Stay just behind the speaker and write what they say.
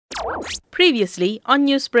Previously on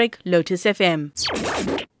Newsbreak, Lotus FM.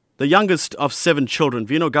 The youngest of 7 children,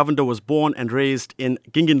 Vino Govender was born and raised in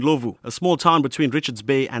Gingindlovu, a small town between Richards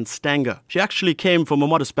Bay and Stanger. She actually came from a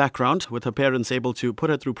modest background, with her parents able to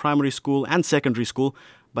put her through primary school and secondary school,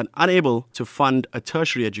 but unable to fund a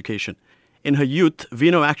tertiary education. In her youth,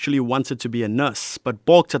 Vino actually wanted to be a nurse, but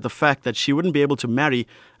balked at the fact that she wouldn't be able to marry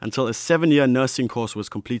until a 7-year nursing course was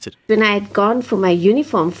completed. When I had gone for my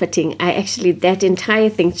uniform fitting, that entire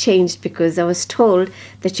thing changed because I was told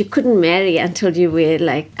that you couldn't marry until you were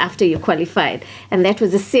after you qualified. And that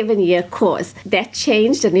was a 7-year course. That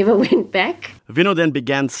changed. I never went back. Vino then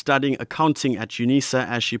began studying accounting at UNISA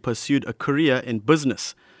as she pursued a career in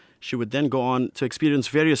business. She would then go on to experience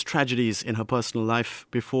various tragedies in her personal life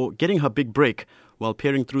before getting her big break while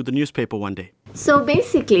peering through the newspaper one day. So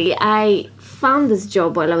basically, I found this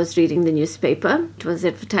job while I was reading the newspaper. It was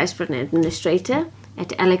advertised for an administrator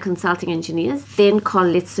at LA Consulting Engineers, then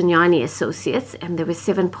called Letsonyani Associates, and there were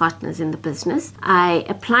 7 partners in the business. I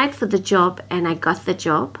applied for the job and I got the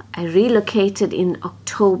job. I relocated in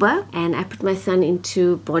October and I put my son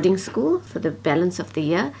into boarding school for the balance of the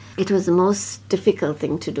year. It was the most difficult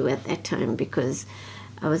thing to do at that time because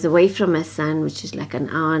I was away from my son, which is like an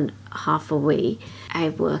hour and a half away. I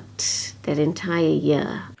worked that entire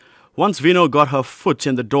year. Once Vino got her foot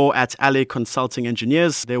in the door at LA Consulting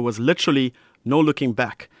Engineers, there was literally no looking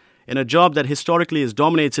back. In a job that historically is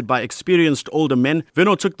dominated by experienced older men,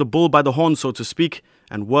 Vino took the bull by the horn, so to speak,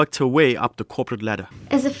 and worked her way up the corporate ladder.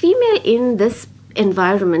 As a female in this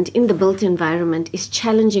environment, in the built environment, is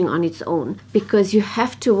challenging on its own because you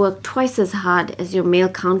have to work twice as hard as your male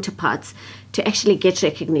counterparts to actually get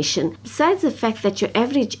recognition. Besides the fact that your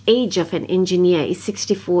average age of an engineer is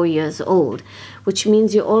 64 years old, which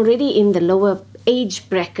means you're already in the lower age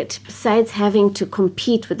bracket, besides having to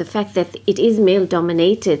compete with the fact that it is male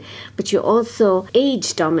dominated, but you're also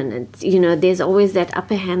age dominant. There's always that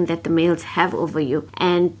upper hand that the males have over you.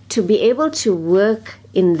 And to be able to work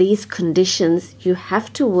in these conditions, you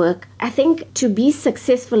have to work. I think to be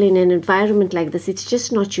successful in an environment like this, it's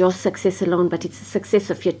just not your success alone, but it's the success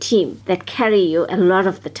of your team that carry you a lot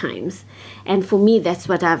of the times. And for me, that's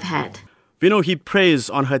what I've had. Vino heaped praise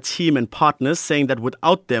on her team and partners, saying that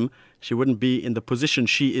without them, she wouldn't be in the position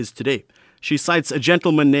she is today. She cites a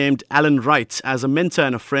gentleman named Alan Wright as a mentor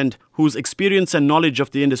and a friend whose experience and knowledge of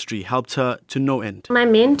the industry helped her to no end. My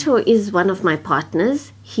mentor is one of my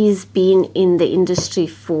partners. He's been in the industry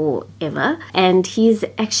forever, and he's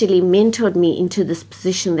actually mentored me into this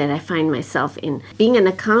position that I find myself in. Being an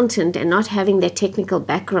accountant and not having that technical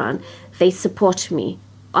background, they support me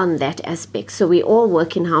on that aspect. So we all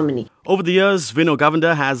work in harmony. Over the years, Vino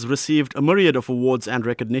Govender has received a myriad of awards and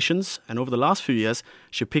recognitions, and over the last few years,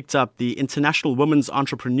 she picked up the International Women's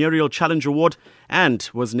Entrepreneurial Challenge Award and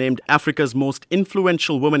was named Africa's most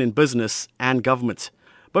influential woman in business and government.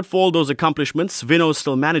 But for all those accomplishments, Vino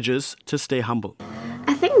still manages to stay humble.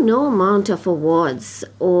 I think no amount of awards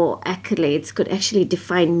or accolades could actually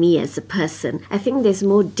define me as a person. I think there's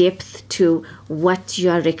more depth to what you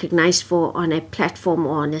are recognized for on a platform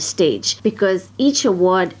or on a stage, because each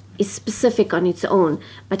award is specific on its own,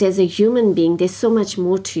 but as a human being, there's so much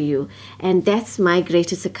more to you. And that's my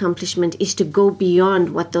greatest accomplishment, is to go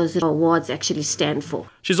beyond what those awards actually stand for.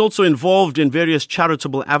 She's also involved in various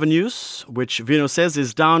charitable avenues, which Vino says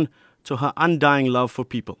is down to her undying love for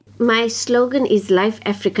people. My slogan is Life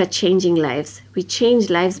Africa, Changing Lives. We change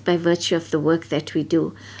lives by virtue of the work that we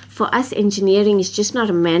do. For us, engineering is just not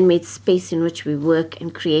a man-made space in which we work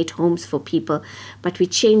and create homes for people, but we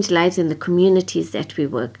change lives in the communities that we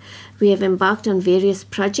work. We have embarked on various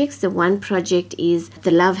projects. The one project is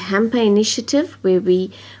the Love Hamper Initiative, where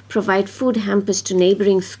we provide food hampers to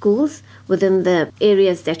neighboring schools within the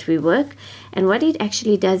areas that we work. And what it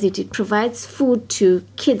actually does, it provides food to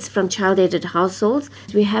kids from child-aided households.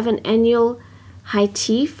 We have an annual high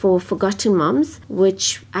tea for forgotten moms,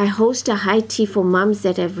 which I host a high tea for moms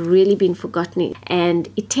that have really been forgotten. And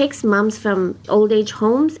it takes moms from old age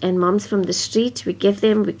homes and moms from the street. We get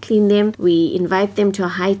them, we clean them, we invite them to a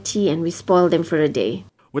high tea, and we spoil them for a day.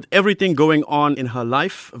 With everything going on in her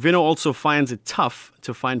life, Vino also finds it tough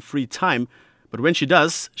to find free time. But when she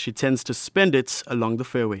does, she tends to spend it along the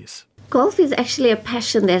fairways. Golf is actually a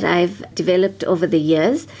passion that I've developed over the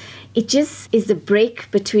years. It just is the break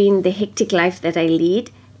between the hectic life that I lead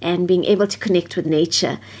and being able to connect with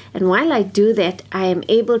nature. And while I do that, I am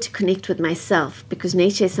able to connect with myself, because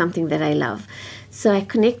nature is something that I love. So I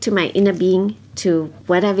connect to my inner being, to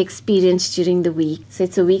what I've experienced during the week. So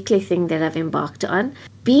it's a weekly thing that I've embarked on.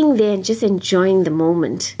 Being there and just enjoying the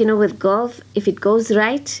moment. With golf, if it goes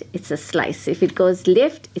right, it's a slice. If it goes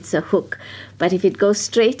left, it's a hook. But if it goes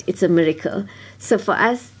straight, it's a miracle. So for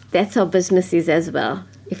us, That's how business is as well.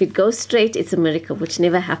 If it goes straight, it's a miracle, which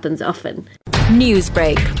never happens often.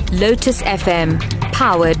 Newsbreak, Lotus FM,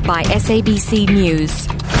 powered by SABC News.